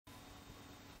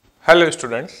Hello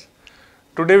students,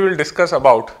 today we will discuss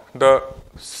about the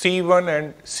C1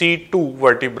 and C2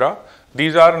 vertebra.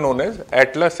 These are known as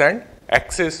atlas and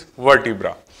axis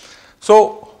vertebra.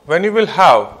 So when you will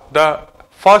have the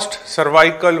first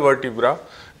cervical vertebra,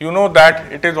 you know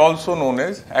that it is also known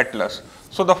as atlas.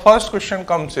 So the first question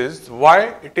comes is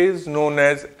why it is known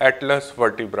as atlas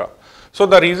vertebra. So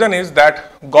the reason is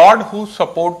that God who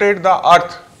supported the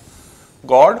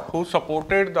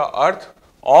earth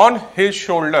on his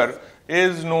shoulder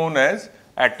is known as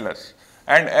atlas,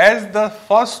 and as the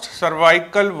first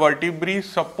cervical vertebrae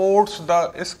supports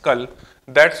the skull,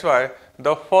 that's why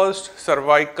the first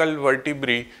cervical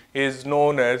vertebrae is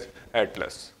known as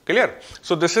atlas. Clear?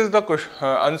 So this is the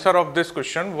answer of this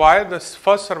question, why the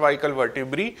first cervical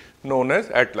vertebrae known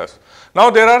as atlas. Now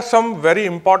there are some very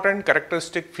important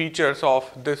characteristic features of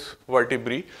this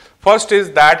vertebrae. First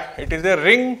is that it is a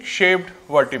ring shaped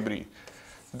vertebrae.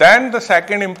 Then the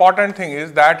second important thing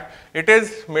is that it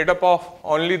is made up of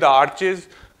only the arches,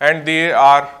 and they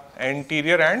are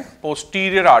anterior and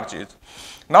posterior arches.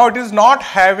 Now it is not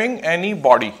having any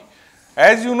body.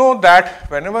 As you know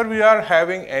that whenever we are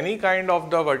having any kind of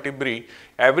the vertebrae,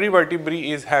 every vertebrae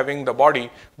is having the body,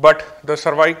 but the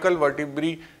cervical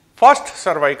vertebrae, first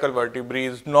cervical vertebrae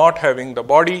is not having the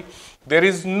body. There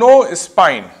is no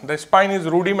spine. The spine is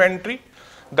rudimentary.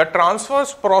 The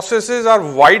transverse processes are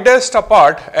widest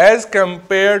apart as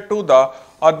compared to the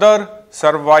other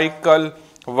cervical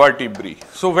vertebrae.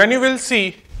 So when you will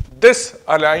see this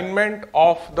alignment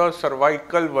of the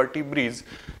cervical vertebrae,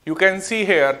 you can see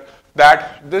here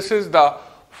that this is the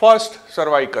first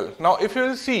cervical. Now if you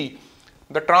will see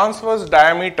the transverse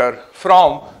diameter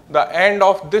from the end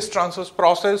of this transverse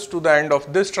process to the end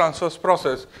of this transverse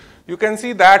process, you can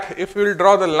see that if we will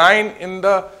draw the line in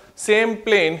the same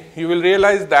plane, you will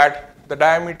realize that the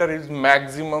diameter is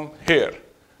maximum here.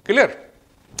 Clear?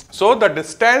 So the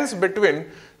distance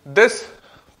between this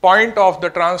point of the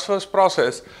transverse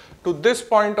process to this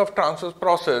point of transverse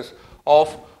process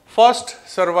of first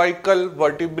cervical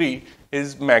vertebrae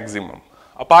is maximum.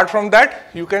 Apart from that,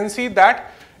 you can see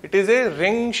that it is a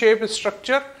ring shaped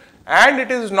structure and it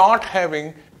is not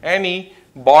having any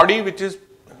body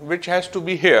which has to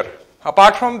be here.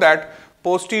 Apart from that,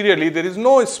 posteriorly there is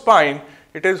no spine,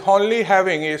 it is only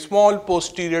having a small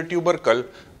posterior tubercle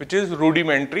which is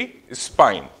rudimentary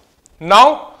spine.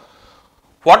 Now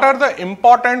what are the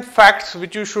important facts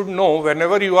which you should know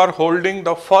whenever you are holding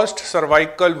the first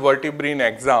cervical vertebrae in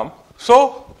exam?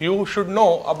 So you should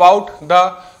know about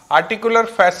the articular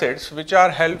facets which are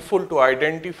helpful to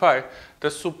identify the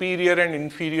superior and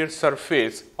inferior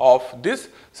surface of this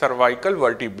cervical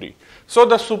vertebrae. So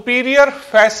the superior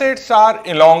facets are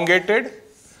elongated,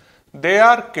 they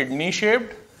are kidney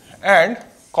shaped and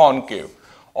concave.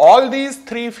 All these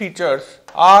three features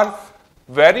are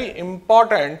very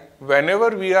important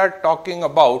whenever we are talking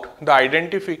about the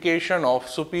identification of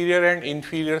superior and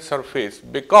inferior surface,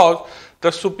 because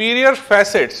the superior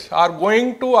facets are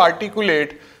going to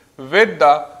articulate with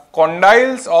the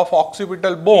condyles of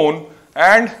occipital bone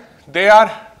and they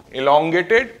are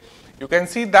elongated. You can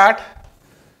see that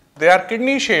they are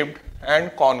kidney shaped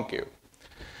and concave.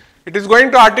 It is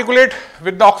going to articulate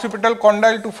with the occipital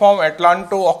condyle to form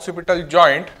atlanto-occipital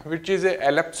joint, which is a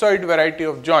ellipsoid variety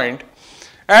of joint,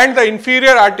 and the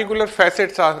inferior articular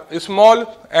facets are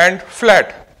small and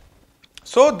flat.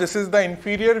 So this is the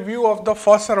inferior view of the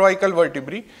first cervical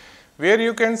vertebrae, where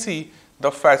you can see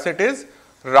the facet is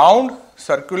round,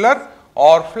 circular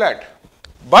or flat,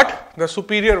 but the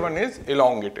superior one is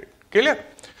elongated. Clear?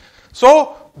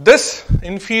 So this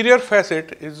inferior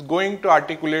facet is going to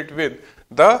articulate with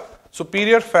the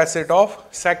superior facet of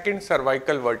second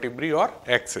cervical vertebrae or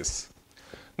axis.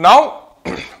 Now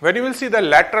when you will see the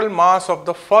lateral mass of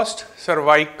the first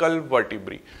cervical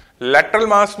vertebrae, lateral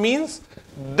mass means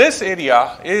this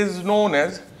area is known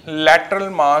as lateral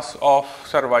mass of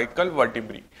cervical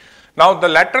vertebrae. Now the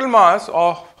lateral mass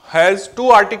has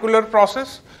two articular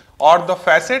process or the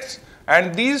facets,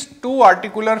 and these two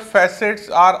articular facets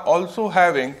are also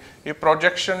having a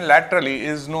projection laterally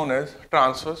is known as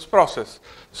transverse process.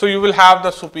 So you will have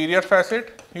the superior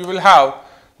facet, you will have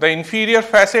the inferior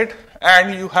facet,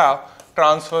 and you have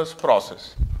transverse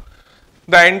process.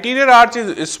 The anterior arch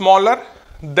is smaller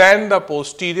than the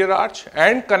posterior arch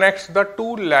and connects the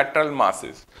two lateral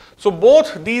masses. So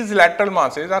both these lateral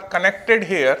masses are connected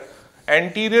here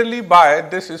anteriorly by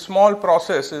this small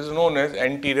process is known as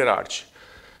anterior arch.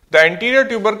 The anterior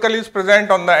tubercle is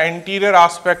present on the anterior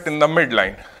aspect in the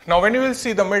midline. Now when you will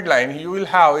see the midline, you will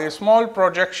have a small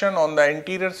projection on the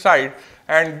anterior side,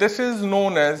 and this is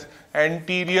known as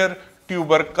anterior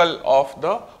tubercle of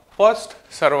the first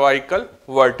cervical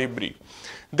vertebrae.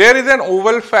 There is an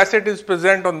oval facet is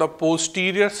present on the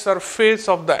posterior surface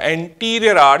of the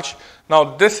anterior arch.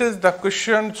 Now this is the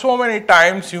question so many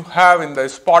times you have in the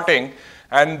spotting,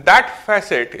 and that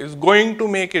facet is going to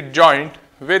make a joint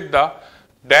with the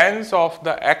dens of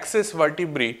the axis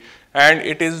vertebrae, and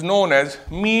it is known as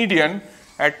median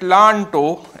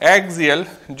atlanto-axial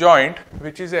joint,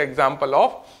 which is an example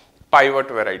of pivot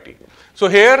variety. So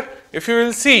here if you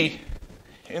will see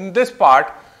in this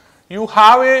part, you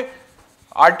have a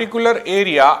articular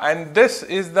area, and this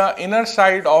is the inner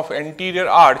side of anterior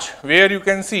arch, where you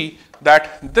can see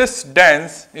that this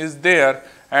dens is there,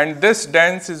 and this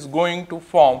dens is going to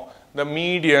form the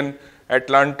median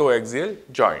atlanto-axial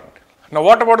joint. Now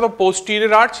what about the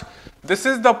posterior arch? This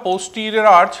is the posterior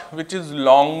arch which is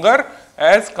longer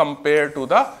as compared to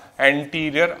the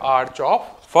anterior arch of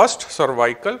first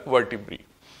cervical vertebrae.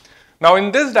 Now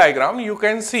in this diagram you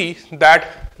can see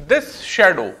that this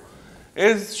shadow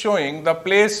is showing the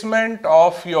placement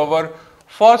of your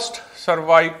first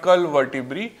cervical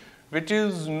vertebrae, which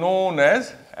is known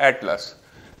as atlas,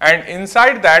 and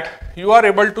inside that you are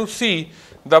able to see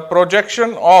the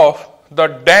projection of the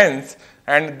dens,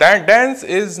 and that dens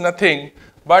is nothing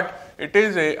but it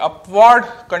is a upward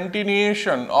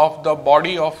continuation of the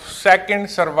body of second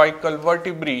cervical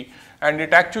vertebrae, and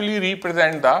it actually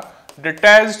represents the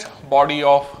detached body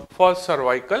of first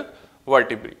cervical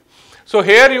vertebrae. So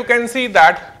here you can see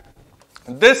that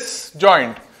this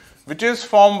joint, which is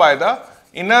formed by the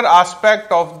inner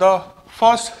aspect of the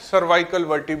first cervical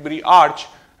vertebrae arch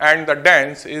and the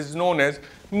dens, is known as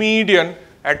median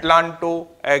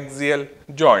atlanto-axial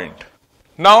joint.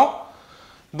 Now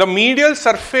the medial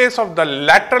surface of the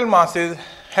lateral masses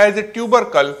has a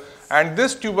tubercle, and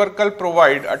this tubercle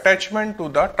provides attachment to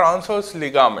the transverse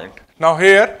ligament. Now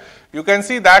here you can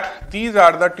see that these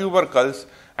are the tubercles,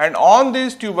 and on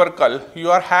this tubercle you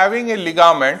are having a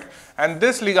ligament, and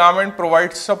this ligament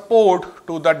provides support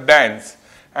to the dens,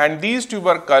 and these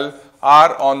tubercles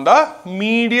are on the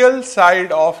medial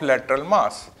side of lateral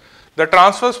mass. The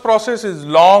transverse process is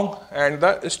long and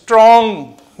the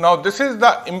strong. Now this is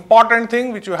the important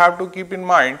thing which you have to keep in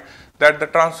mind, that the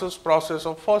transverse process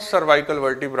of first cervical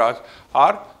vertebrae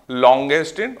are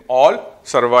longest in all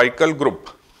cervical group.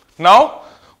 Now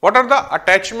what are the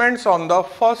attachments on the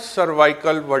first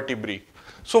cervical vertebrae?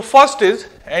 So first is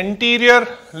anterior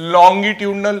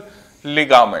longitudinal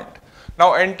ligament.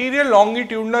 Now anterior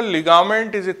longitudinal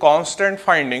ligament is a constant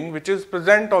finding which is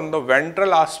present on the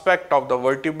ventral aspect of the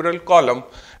vertebral column,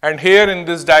 and here in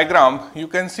this diagram you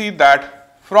can see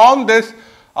that from this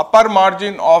upper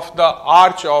margin of the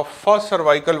arch of first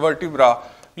cervical vertebra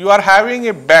you are having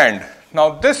a band. Now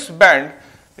this band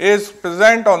is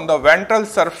present on the ventral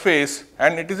surface,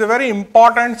 and it is a very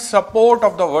important support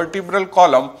of the vertebral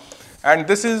column, and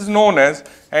this is known as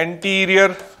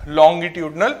anterior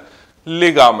longitudinal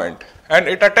ligament, and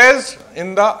it attached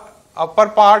in the upper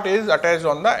part is attached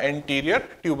on the anterior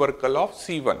tubercle of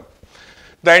C1.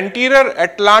 The anterior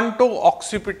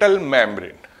atlanto-occipital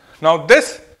membrane. Now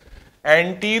this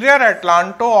anterior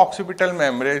atlanto-occipital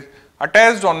membrane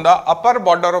attached on the upper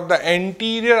border of the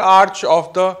anterior arch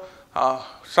of the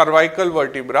cervical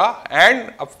vertebra,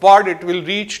 and upward it will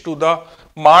reach to the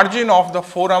margin of the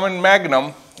foramen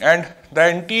magnum, and the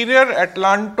anterior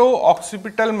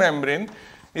atlanto-occipital membrane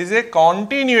is a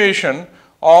continuation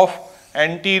of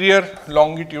anterior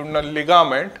longitudinal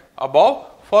ligament above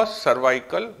first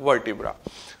cervical vertebra.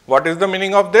 What is the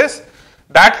meaning of this?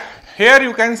 That here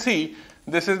you can see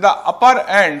this is the upper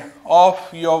end of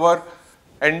your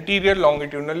anterior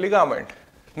longitudinal ligament.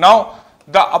 Now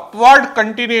the upward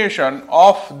continuation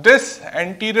of this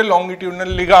anterior longitudinal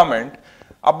ligament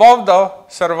above the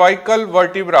cervical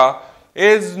vertebra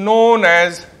is known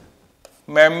as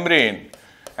membrane,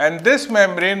 and this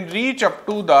membrane reach up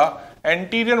to the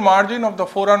anterior margin of the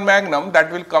foramen magnum,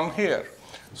 that will come here.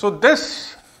 So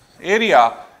this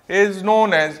area is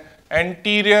known as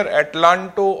anterior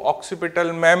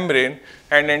atlanto-occipital membrane,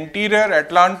 and anterior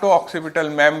atlanto-occipital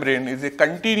membrane is a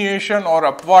continuation or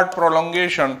upward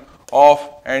prolongation of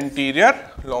anterior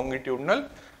longitudinal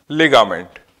ligament.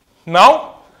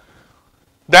 Now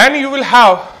then you will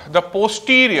have the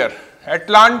posterior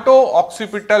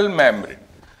atlanto-occipital membrane.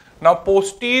 Now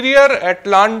posterior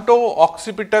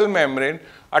atlanto-occipital membrane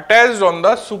attached on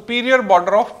the superior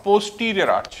border of posterior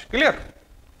arch. Clear?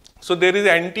 So there is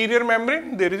anterior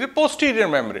membrane, there is a posterior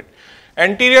membrane.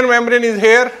 Anterior membrane is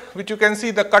here, which you can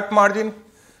see the cut margin.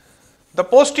 The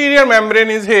posterior membrane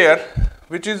is here,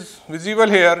 which is visible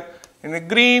here in a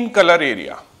green color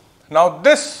area. Now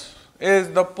this is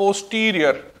the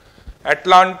posterior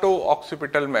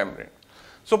atlanto-occipital membrane.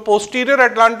 So posterior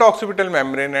atlanto-occipital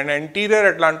membrane and anterior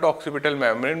atlanto-occipital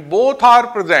membrane both are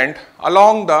present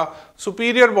along the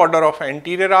superior border of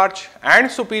anterior arch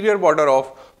and superior border of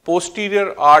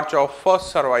posterior arch of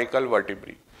first cervical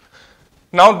vertebrae.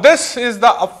 Now this is the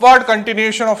upward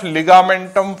continuation of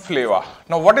ligamentum flava.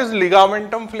 Now what is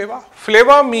ligamentum flava?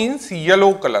 Flava means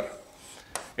yellow color.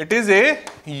 It is a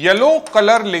yellow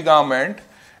color ligament,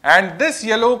 and this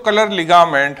yellow color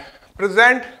ligament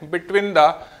present between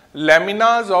the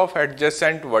laminas of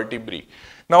adjacent vertebrae.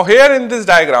 Now here in this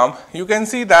diagram you can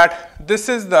see that this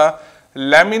is the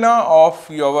lamina of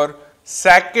your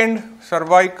second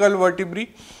cervical vertebrae,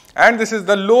 and this is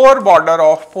the lower border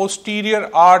of posterior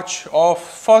arch of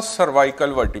first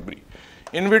cervical vertebrae.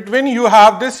 In between you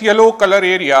have this yellow color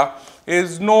area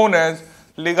is known as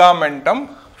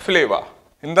ligamentum flava.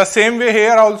 In the same way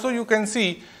here also you can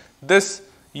see this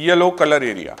yellow color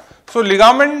area. So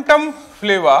ligamentum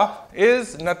flava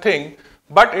is nothing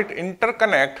but it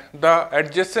interconnect the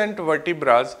adjacent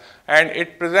vertebrae and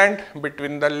it present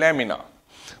between the lamina.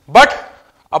 But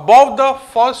above the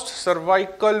first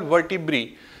cervical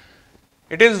vertebrae,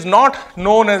 it is not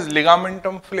known as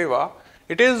ligamentum flava,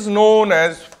 it is known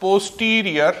as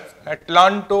posterior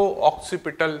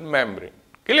atlanto-occipital membrane.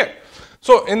 Clear?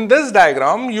 So in this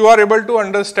diagram you are able to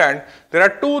understand there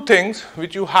are two things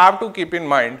which you have to keep in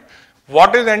mind.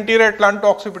 What is anterior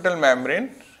atlanto-occipital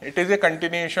membrane? It is a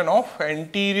continuation of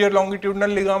anterior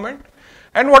longitudinal ligament.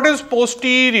 And what is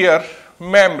posterior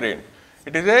membrane?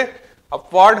 It is a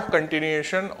upward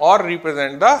continuation or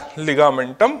represent the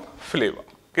ligamentum flava.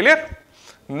 Clear?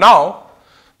 Now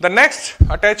the next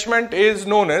attachment is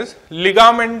known as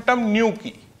ligamentum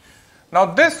nuchae. Now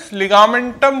this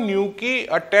ligamentum nuchae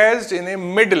attached in a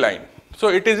midline. So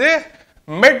it is a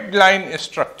midline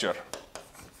structure.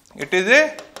 It is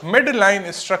a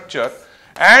midline structure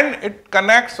and it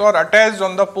connects or attached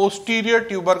on the posterior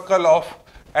tubercle of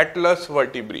atlas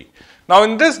vertebrae. Now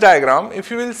in this diagram,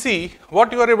 if you will see,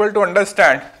 what you are able to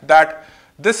understand that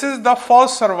this is the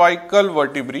first cervical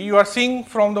vertebrae. You are seeing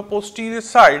from the posterior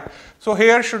side. So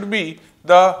here should be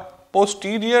the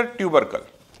posterior tubercle.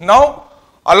 Now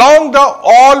along the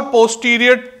all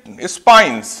posterior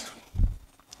spines,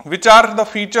 which are the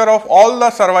feature of all the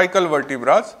cervical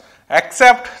vertebrae,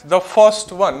 except the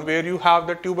first one where you have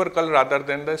the tubercle rather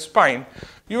than the spine,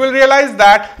 you will realize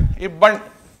that a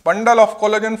bundle of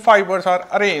collagen fibers are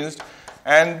arranged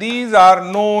and these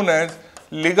are known as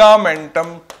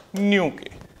ligamentum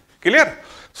nuchae. Clear?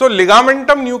 So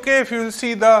ligamentum nuchae, if you will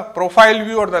see the profile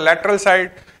view or the lateral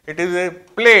side, it is a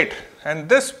plate, and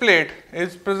this plate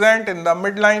is present in the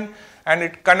midline and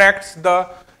it connects the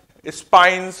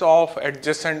spines of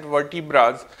adjacent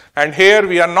vertebrae, and here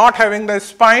we are not having the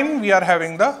spine, we are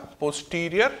having the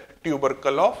posterior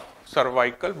tubercle of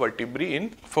cervical vertebrae in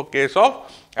for case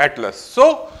of atlas.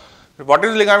 So what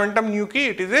is ligamentum nuchae?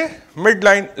 It is a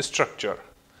midline structure.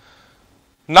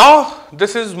 Now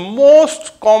this is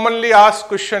most commonly asked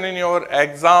question in your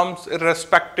exams,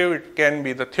 irrespective, it can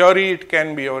be the theory, it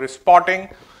can be your spotting.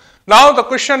 Now the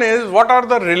question is, what are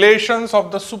the relations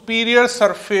of the superior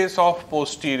surface of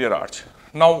posterior arch?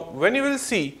 Now when you will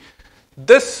see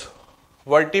this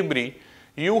vertebrae,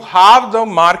 you have the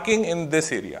marking in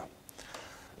this area.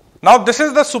 Now this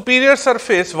is the superior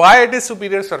surface. Why it is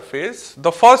superior surface?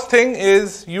 The first thing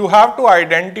is you have to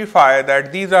identify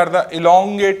that these are the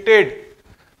elongated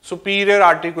superior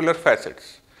articular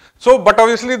facets. So but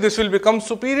obviously this will become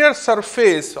superior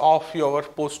surface of your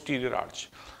posterior arch.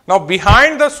 Now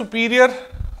behind the superior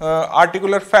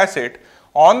articular facet,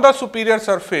 on the superior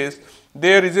surface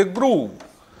there is a groove.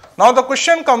 Now the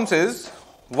question comes is,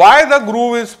 why the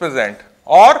groove is present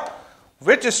or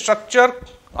which structure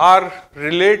are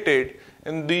related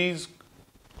in these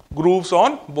grooves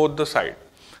on both the sides.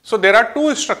 So there are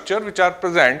two structures which are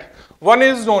present. One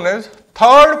is known as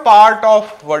third part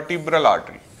of vertebral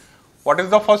artery. What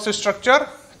is the first structure?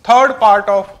 Third part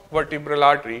of vertebral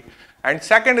artery, and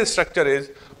second structure is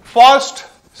first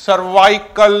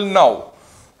cervical nerve.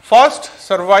 First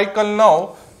cervical nerve,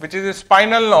 which is a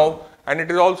spinal nerve, and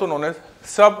it is also known as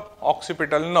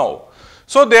sub-occipital nerve.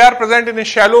 So they are present in a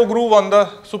shallow groove on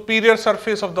the superior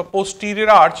surface of the posterior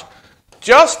arch,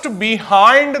 just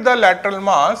behind the lateral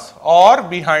mass or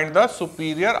behind the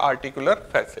superior articular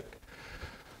facet.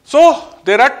 So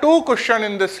there are two questions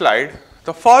in this slide.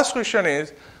 The first question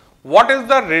is, what is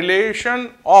the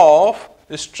relation of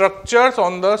structures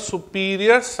on the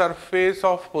superior surface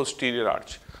of posterior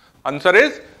arch? Answer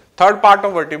is third part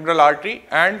of vertebral artery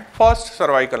and first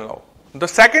cervical nerve. The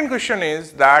second question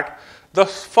is that the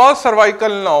first cervical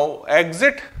nerve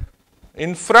exit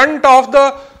in front of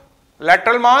the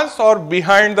lateral mass or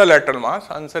behind the lateral mass?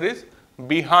 Answer is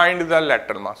behind the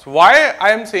lateral mass. Why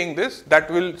I am saying this, that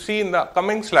we'll see in the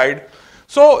coming slide.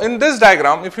 So in this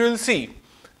diagram, if you will see,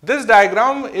 this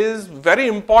diagram is very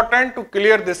important to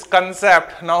clear this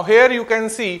concept. Now here you can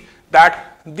see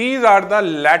that these are the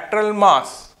lateral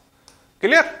mass,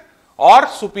 clear, or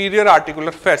superior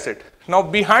articular facet. Now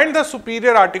behind the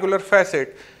superior articular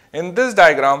facet in this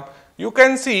diagram, you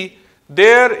can see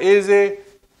there is a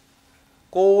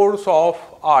course of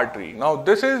artery. Now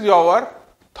this is your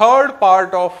third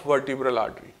part of vertebral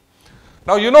artery.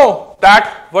 Now you know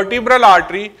that vertebral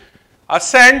artery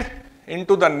ascend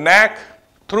into the neck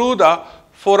through the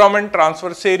foramen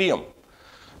transversarium.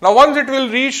 Now once it will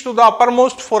reach to the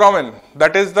uppermost foramen,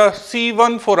 that is the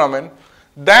C1 foramen,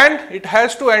 then it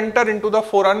has to enter into the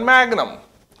foramen magnum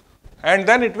and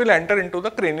then it will enter into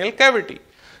the cranial cavity.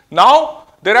 Now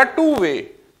there are two ways.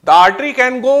 The artery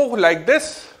can go like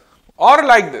this or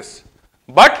like this,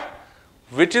 but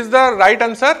which is the right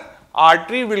answer?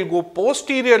 Artery will go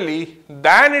posteriorly,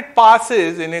 then it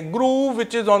passes in a groove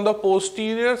which is on the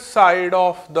posterior side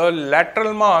of the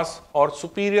lateral mass or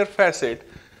superior facet,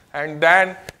 and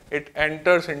then it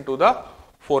enters into the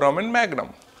foramen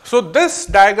magnum. So this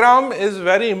diagram is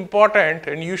very important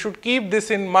and you should keep this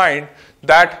in mind,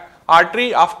 that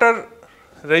artery after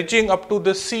reaching up to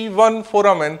the C1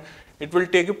 foramen, it will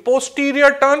take a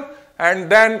posterior turn and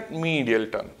then medial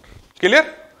turn. Clear?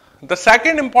 The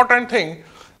second important thing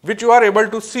which you are able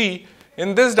to see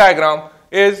in this diagram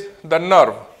is the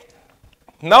nerve.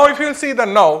 Now if you see the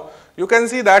nerve, you can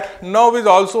see that nerve is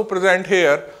also present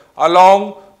here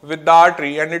along with the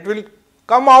artery, and it will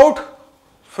come out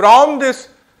from this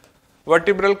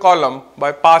vertebral column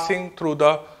by passing through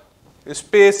the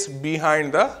space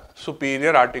behind the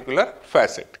superior articular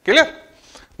facet. Clear?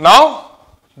 Now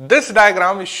this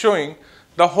diagram is showing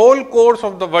the whole course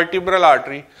of the vertebral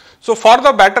artery. So for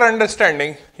the better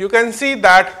understanding, you can see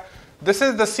that this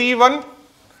is the C1,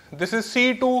 this is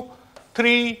C2,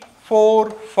 3,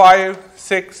 4, 5,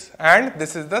 6 and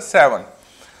this is the 7.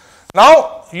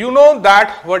 Now you know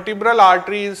that vertebral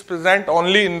artery is present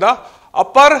only in the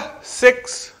upper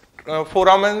 6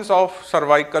 foramens of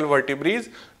cervical vertebrae,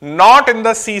 not in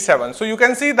the C7. So you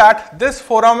can see that this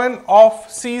foramen of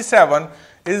C7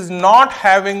 is not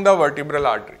having the vertebral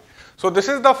artery. So this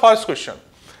is the first question.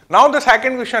 Now the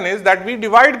second question is that we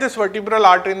divide this vertebral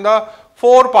artery in the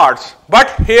 4 parts, but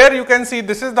here you can see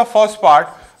this is the first part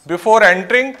before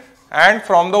entering and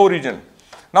from the origin.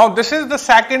 Now this is the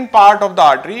second part of the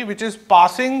artery which is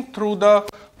passing through the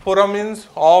foramens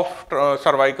of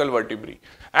cervical vertebrae,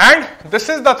 and this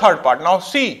is the third part. Now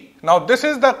see, now this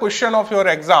is the question of your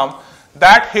exam,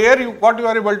 that here what you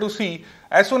are able to see,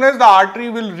 as soon as the artery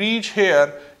will reach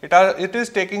here, it is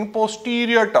taking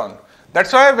posterior turn.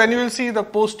 That's why when you will see the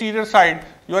posterior side,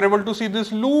 you are able to see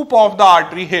this loop of the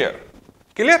artery here.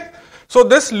 Clear? So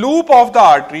this loop of the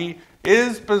artery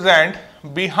is present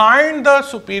behind the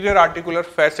superior articular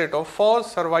facet of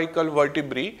first cervical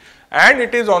vertebrae, and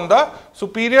it is on the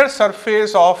superior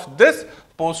surface of this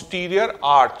posterior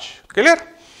arch. Clear?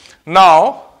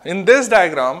 Now in this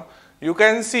diagram you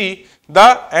can see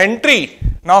the entry.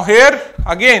 Now here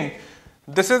again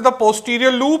this is the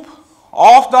posterior loop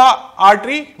of the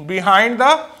artery behind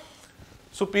the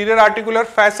superior articular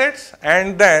facets,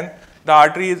 and then the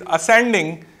artery is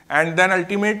ascending and then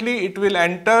ultimately it will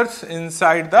enter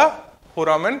inside the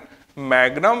foramen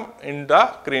magnum in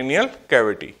the cranial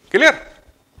cavity. Clear?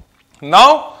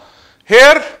 Now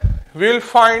here we will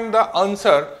find the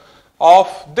answer of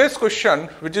this question,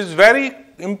 which is very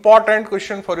important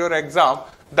question for your exam,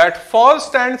 that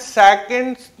first and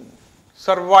second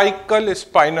cervical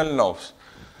spinal nerves,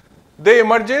 they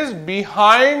emerges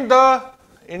behind the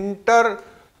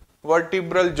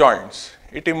intervertebral joints.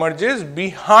 It emerges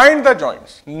behind the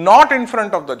joints, not in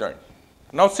front of the joint.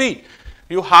 Now see,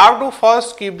 you have to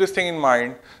first keep this thing in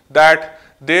mind, that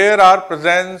there are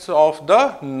presence of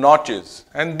the notches,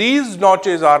 and these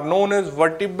notches are known as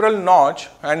vertebral notch,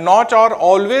 and notch are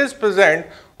always present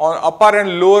on upper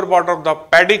and lower part of the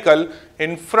pedicle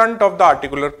in front of the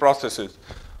articular processes.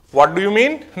 What do you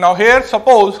mean? Now here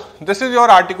suppose this is your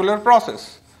articular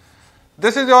process.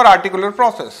 This is your articular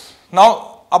process.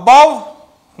 Now above,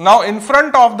 now in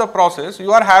front of the process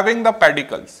you are having the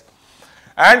pedicles,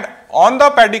 and on the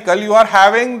pedicle you are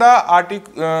having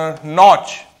the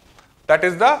notch, that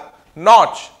is the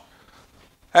notch,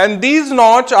 and these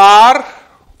notch are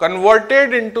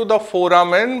converted into the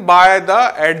foramen by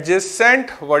the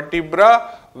adjacent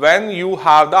vertebra when you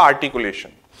have the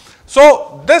articulation.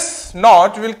 So this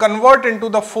notch will convert into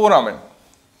the foramen,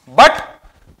 but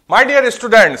my dear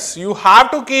students, you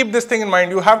have to keep this thing in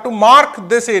mind. You have to mark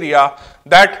this area,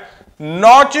 that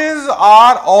notches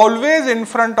are always in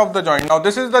front of the joint. Now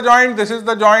this is the joint, this is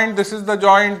the joint, this is the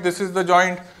joint, this is the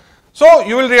joint. So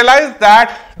you will realize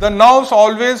that the nerves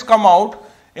always come out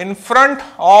in front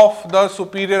of the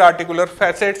superior articular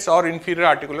facets or inferior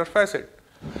articular facet.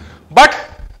 But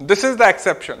this is the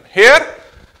exception. Here,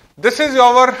 this is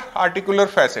your articular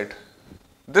facet.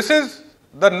 This is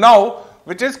the nerve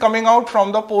which is coming out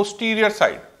from the posterior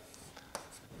side.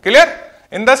 Clear?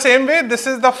 In the same way, this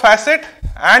is the facet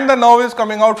and the nerve is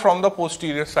coming out from the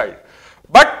posterior side.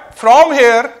 But from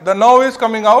here, the nerve is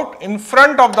coming out in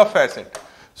front of the facet.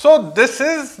 So this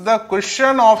is the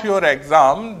question of your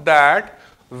exam, that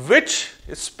which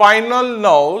spinal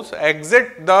nerves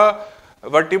exit the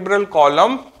vertebral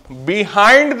column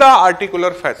behind the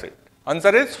articular facet.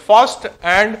 Answer is first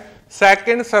and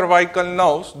second cervical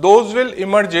nerves. Those will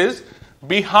emerge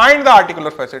behind the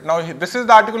articular facet. Now this is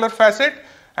the articular facet,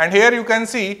 and here you can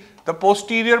see the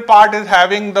posterior part is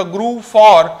having the groove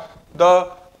for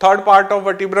the third part of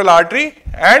vertebral artery,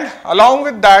 and along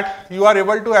with that you are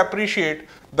able to appreciate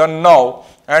the nerve,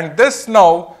 and this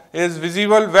nerve is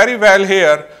visible very well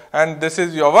here, and this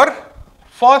is your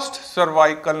first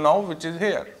cervical nerve which is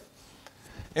here.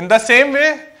 In the same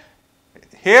way,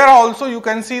 here also you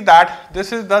can see that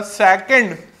this is the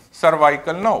second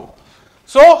cervical nerve.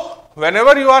 So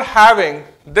whenever you are having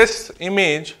this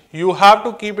image, you have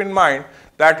to keep in mind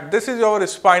that this is your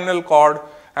spinal cord,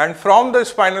 and from the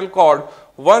spinal cord,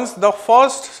 once the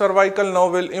first cervical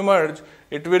nerve will emerge,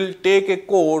 it will take a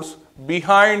course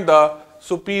behind the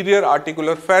superior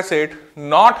articular facet,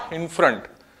 not in front.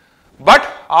 But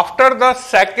after the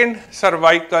second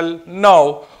cervical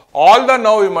nerve, all the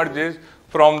nerve emerges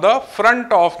from the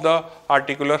front of the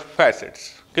articular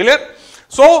facets. Clear?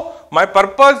 So my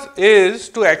purpose is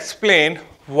to explain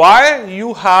why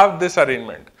you have this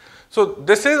arrangement. So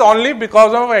this is only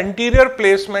because of anterior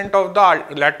placement of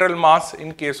the lateral mass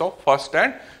in case of first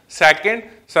and second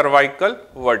cervical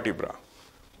vertebra.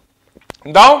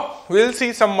 Now we will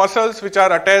see some muscles which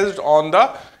are attached on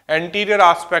the anterior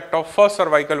aspect of first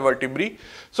cervical vertebrae.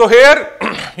 So here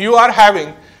you are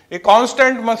having a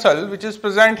constant muscle which is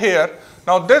present here.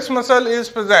 Now this muscle is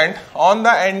present on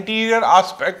the anterior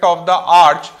aspect of the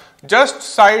arch, just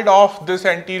side of this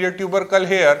anterior tubercle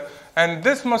here, and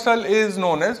this muscle is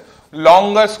known as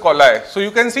longus colli. So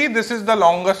you can see this is the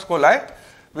longus colli,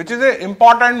 which is an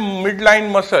important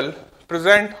midline muscle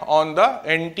present on the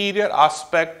anterior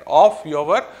aspect of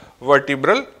your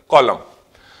vertebral column.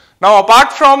 Now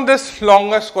apart from this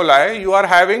longus colli, you are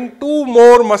having two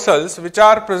more muscles which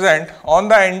are present on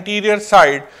the anterior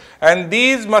side, and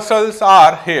these muscles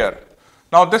are here.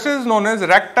 Now this is known as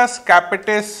rectus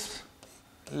capitis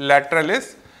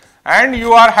lateralis, and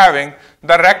you are having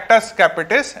the rectus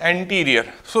capitis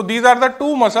anterior. So these are the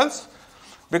two muscles,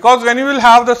 because when you will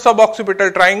have the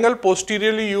suboccipital triangle,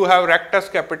 posteriorly you have rectus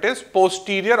capitis,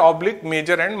 posterior, oblique,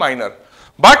 major and minor.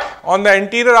 But on the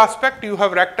anterior aspect you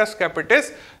have rectus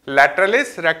capitis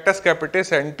lateralis, rectus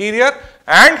capitis anterior,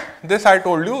 and this I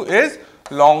told you is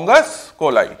longus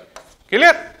colli.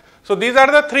 Clear? So these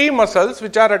are the three muscles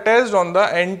which are attached on the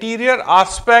anterior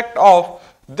aspect of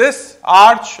this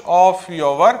arch of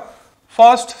your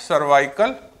first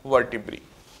cervical vertebrae.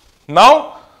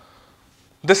 Now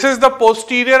this is the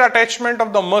posterior attachment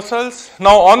of the muscles.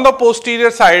 Now on the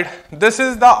posterior side, this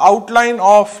is the outline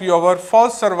of your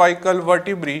first cervical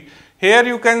vertebrae. Here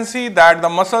you can see that the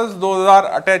muscles those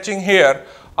are attaching here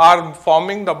are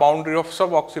forming the boundary of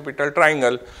suboccipital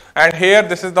triangle, and here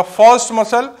this is the first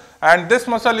muscle, and this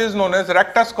muscle is known as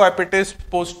rectus capitis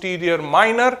posterior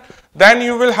minor. Then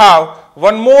you will have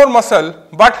one more muscle,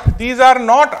 but these are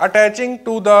not attaching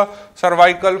to the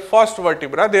cervical first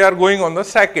vertebra, they are going on the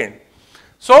second.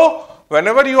 So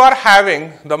whenever you are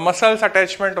having the muscles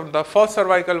attachment of the first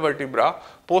cervical vertebra,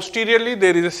 posteriorly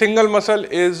there is a single muscle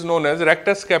is known as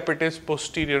rectus capitis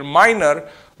posterior minor,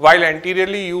 while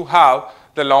anteriorly you have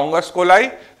the longus colli,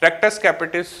 rectus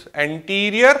capitis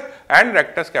anterior and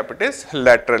rectus capitis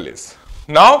lateralis.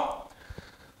 Now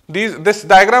this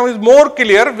diagram is more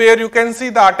clear, where you can see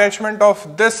the attachment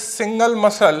of this single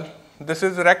muscle. This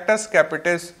is rectus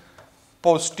capitis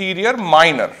posterior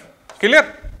minor.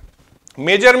 Clear?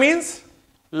 Major means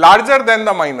larger than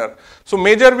the minor. So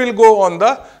major will go on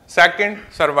the second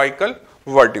cervical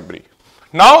vertebrae.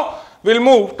 Now we will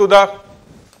move to the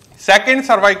second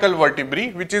cervical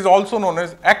vertebrae, which is also known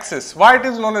as axis. Why it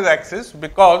is known as axis?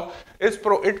 Because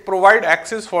it provides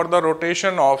axis for the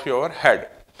rotation of your head.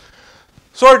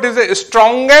 So it is the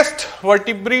strongest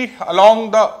vertebrae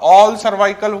along the all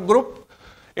cervical group.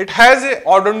 It has a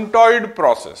odontoid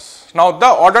process. Now the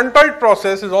odontoid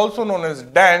process is also known as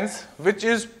dens, which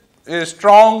is a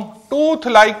strong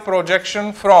tooth-like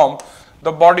projection from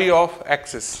the body of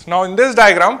axis. Now in this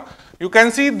diagram, you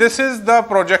can see this is the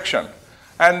projection,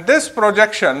 and this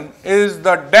projection is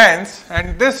the dens,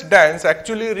 and this dens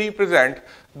actually represent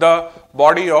the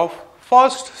body of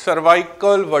first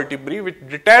cervical vertebrae, which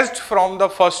detached from the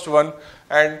first one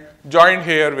and joined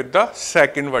here with the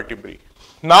second vertebrae.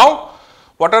 Now,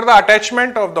 what are the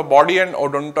attachment of the body and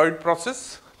odontoid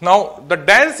process? Now, the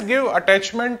dens give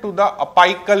attachment to the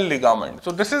apical ligament.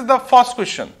 So, this is the first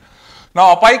question.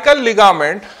 Now, apical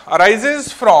ligament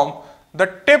arises from the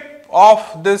tip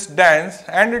of this dens,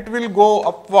 and it will go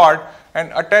upward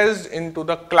and attached into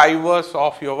the clivus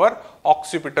of your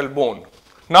occipital bone.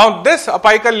 Now, this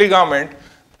apical ligament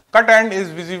cut end is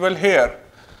visible here.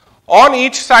 On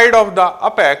each side of the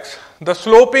apex, the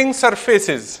sloping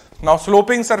surfaces. Now,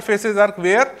 sloping surfaces are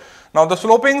where? Now, the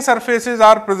sloping surfaces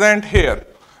are present here.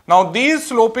 Now, these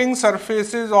sloping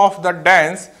surfaces of the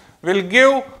dens will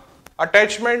give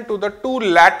attachment to the two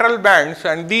lateral bands,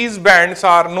 and these bands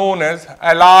are known as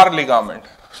alar ligament.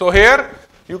 So, here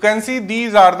you can see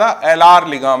these are the alar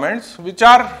ligaments which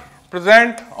are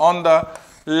present on the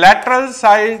lateral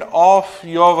side of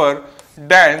your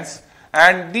dens,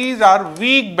 and these are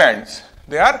weak bands.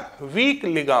 They are weak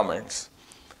ligaments.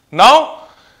 Now,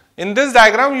 in this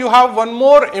diagram, you have one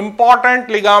more important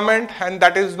ligament, and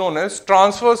that is known as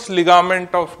transverse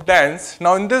ligament of dens.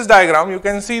 Now, in this diagram, you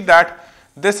can see that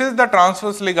this is the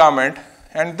transverse ligament,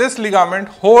 and this ligament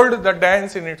hold the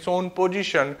dens in its own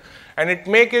position, and it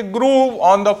make a groove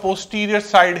on the posterior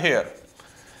side here.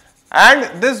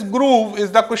 And this groove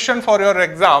is the question for your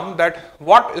exam, that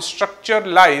what structure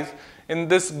lies in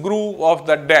this groove of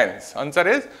the dens. Answer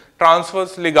is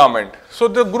transverse ligament. So,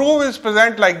 the groove is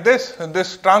present like this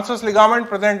transverse ligament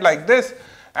present like this,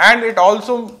 and it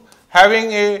also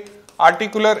having a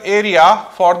articular area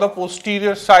for the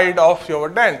posterior side of your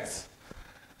dens.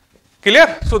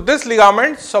 Clear? So, this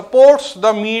ligament supports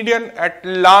the median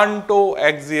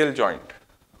atlanto-axial joint.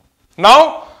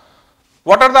 Now,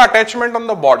 what are the attachment on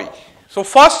the body? So,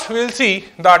 first we will see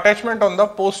the attachment on the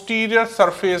posterior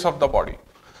surface of the body.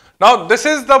 Now, this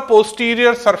is the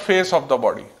posterior surface of the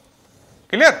body.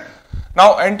 Clear?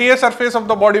 Now, anterior surface of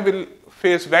the body will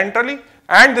face ventrally,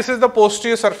 and this is the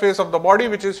posterior surface of the body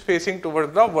which is facing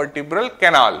towards the vertebral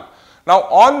canal. Now,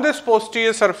 on this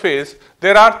posterior surface,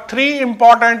 there are three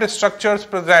important structures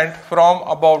present from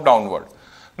above downward.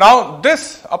 Now,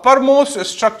 this uppermost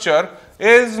structure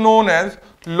is known as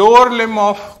lower limb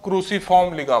of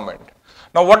cruciform ligament.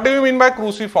 Now, what do you mean by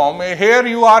cruciform? Here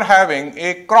you are having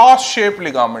a cross-shaped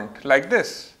ligament like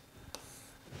this.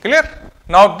 Clear?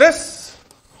 Now, this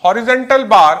horizontal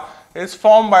bar is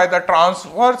formed by the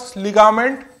transverse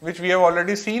ligament, which we have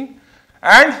already seen,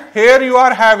 and here you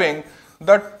are having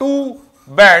the two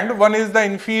band. One is the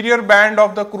inferior band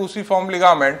of the cruciform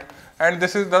ligament, and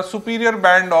this is the superior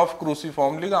band of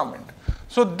cruciform ligament.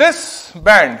 So, this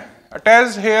band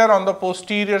attached here on the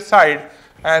posterior side,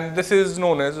 and this is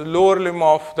known as lower limb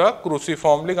of the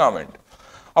cruciform ligament.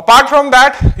 Apart from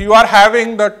that, you are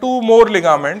having the two more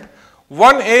ligament.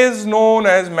 One is known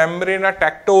as membrana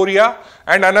tectoria,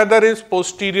 and another is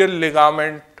posterior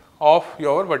ligament of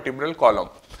your vertebral column.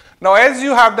 Now, as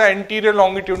you have the anterior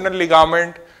longitudinal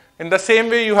ligament, in the same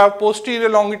way you have posterior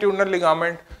longitudinal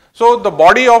ligament. So, the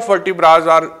body of vertebrae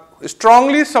are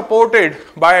strongly supported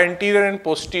by anterior and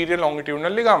posterior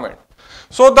longitudinal ligament.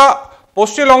 So, the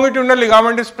posterior longitudinal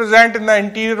ligament is present in the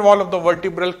anterior wall of the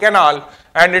vertebral canal,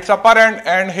 and its upper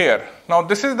end here. Now,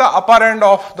 this is the upper end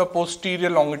of the posterior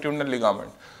longitudinal ligament.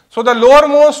 So, the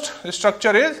lowermost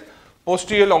structure is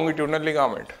posterior longitudinal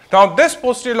ligament. Now, this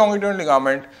posterior longitudinal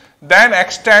ligament then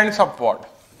extends upward,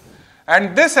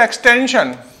 and this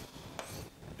extension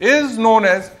is known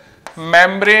as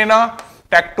membrana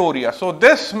tectoria. So,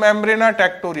 this membrana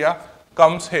tectoria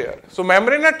comes here. So,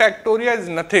 membrana tectoria is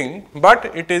nothing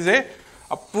but it is a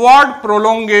upward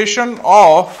prolongation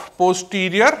of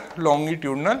posterior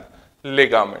longitudinal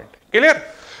ligament. Clear?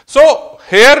 So,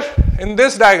 here in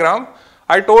this diagram,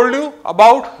 I told you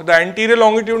about the anterior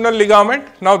longitudinal ligament.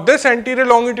 Now, this anterior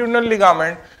longitudinal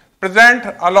ligament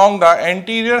present along the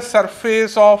anterior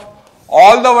surface of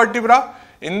all the vertebra.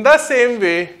 In the same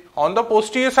way, on the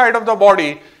posterior side of the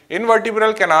body, in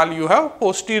vertebral canal, you have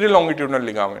posterior longitudinal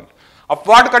ligament.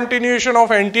 Upward continuation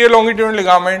of anterior longitudinal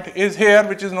ligament is here,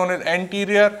 which is known as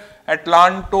anterior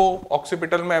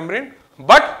atlanto-occipital membrane,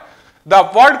 but the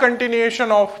upward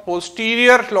continuation of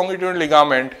posterior longitudinal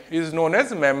ligament is known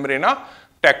as membrana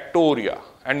tectoria,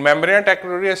 and membrana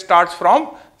tectoria starts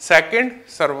from second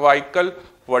cervical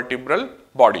vertebral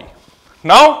body.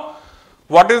 Now,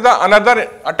 What is the another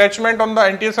attachment on the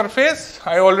anterior surface?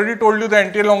 I already told you the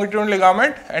anterior longitudinal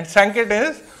ligament, and second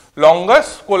is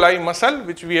longus colli muscle,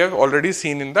 which we have already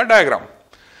seen in the diagram.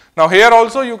 Now here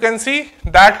also you can see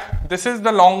that this is the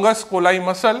longus colli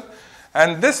muscle,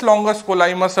 and this longus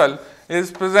colli muscle is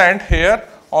present here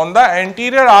on the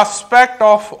anterior aspect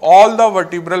of all the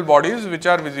vertebral bodies which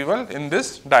are visible in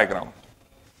this diagram.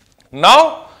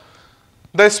 Now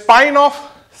the spine of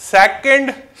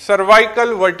second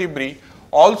cervical vertebrae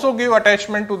also give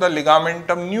attachment to the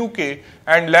ligamentum nuchae,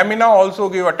 and lamina also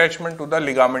give attachment to the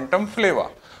ligamentum flava.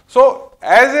 So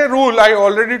as a rule, I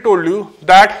already told you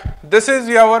that this is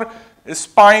your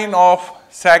spine of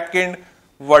second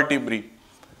vertebrae.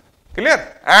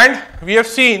 Clear? And we have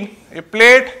seen a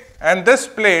plate, and this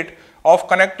plate of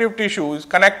connective tissue is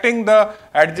connecting the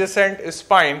adjacent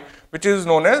spine, which is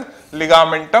known as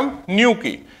ligamentum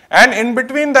nuchae. And in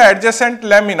between the adjacent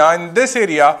lamina, in this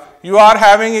area, you are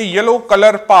having a yellow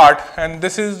color part, and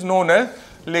this is known as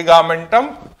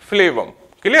ligamentum flavum.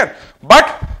 Clear?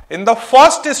 But in the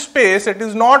first space, it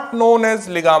is not known as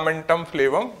ligamentum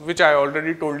flavum, which I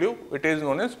already told you. It is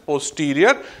known as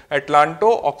posterior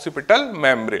atlanto-occipital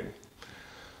membrane.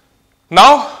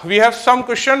 Now we have some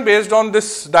question based on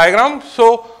this diagram.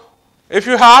 So if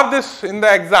you have this in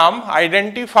the exam,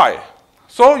 identify.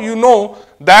 So you know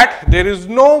that there is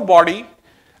no body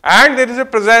and there is a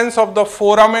presence of the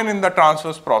foramen in the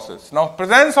transverse process. Now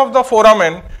presence of the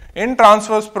foramen in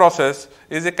transverse process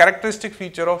is a characteristic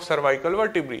feature of cervical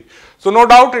vertebrae. So no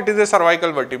doubt it is a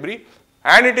cervical vertebrae,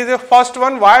 and it is a first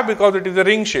one. Why? Because it is a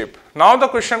ring shape. Now the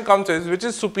question comes is, which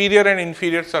is superior and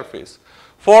inferior surface?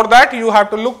 For that you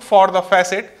have to look for the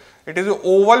facet. It is an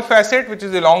oval facet which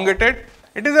is elongated.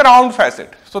 It is a round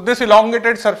facet. So this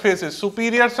elongated surface is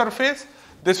superior surface.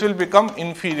 This will become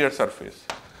inferior surface.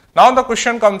 Now the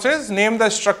question comes is, name the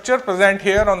structure present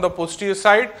here on the posterior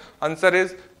side. Answer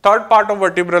is third part of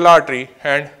vertebral artery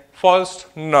and first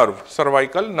nerve,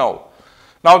 cervical nerve.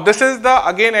 Now this is the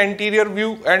again anterior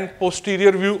view and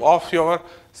posterior view of your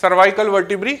cervical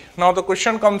vertebrae. Now the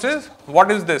question comes is, what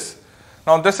is this?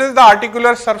 Now this is the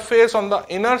articular surface on the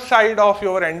inner side of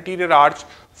your anterior arch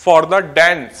for the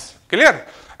dens. Clear?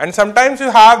 And sometimes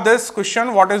you have this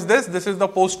question, what is this? This is the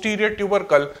posterior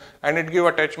tubercle, and it gives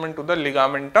attachment to the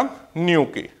ligamentum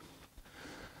nuchae.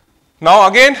 Now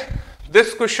again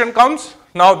this question comes.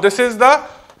 Now this is the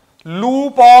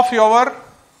loop of your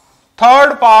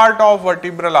third part of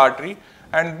vertebral artery,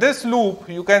 and this loop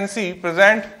you can see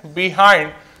present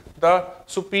behind the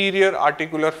superior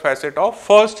articular facet of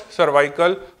first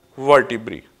cervical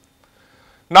vertebrae.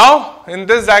 Now in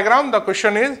this diagram the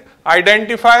question is,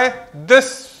 identify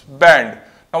this band.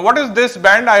 Now what is this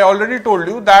band? I already told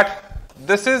you that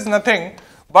this is nothing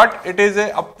but it is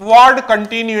a upward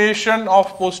continuation of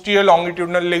posterior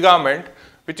longitudinal ligament,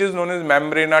 which is known as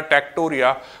membrana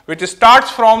tectoria, which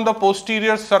starts from the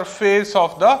posterior surface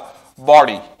of the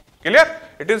body. Clear?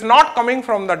 It is not coming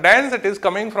from the dens, it is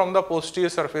coming from the posterior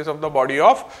surface of the body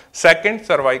of second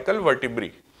cervical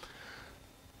vertebrae.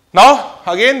 Now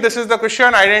again this is the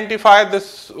question, identify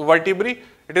this vertebrae.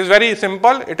 It is very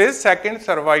simple. It is second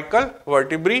cervical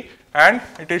vertebrae, and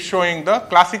it is showing the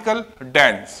classical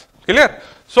dens. Clear?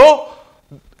 So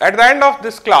at the end of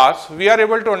this class, we are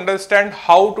able to understand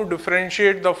how to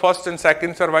differentiate the first and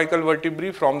second cervical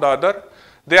vertebrae from the other.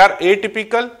 They are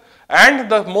atypical,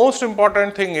 and the most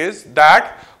important thing is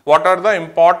that what are the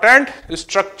important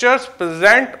structures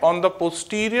present on the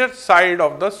posterior side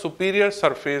of the superior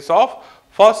surface of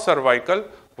first cervical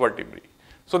vertebrae.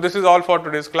 So this is all for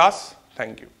today's class.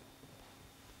 Thank you.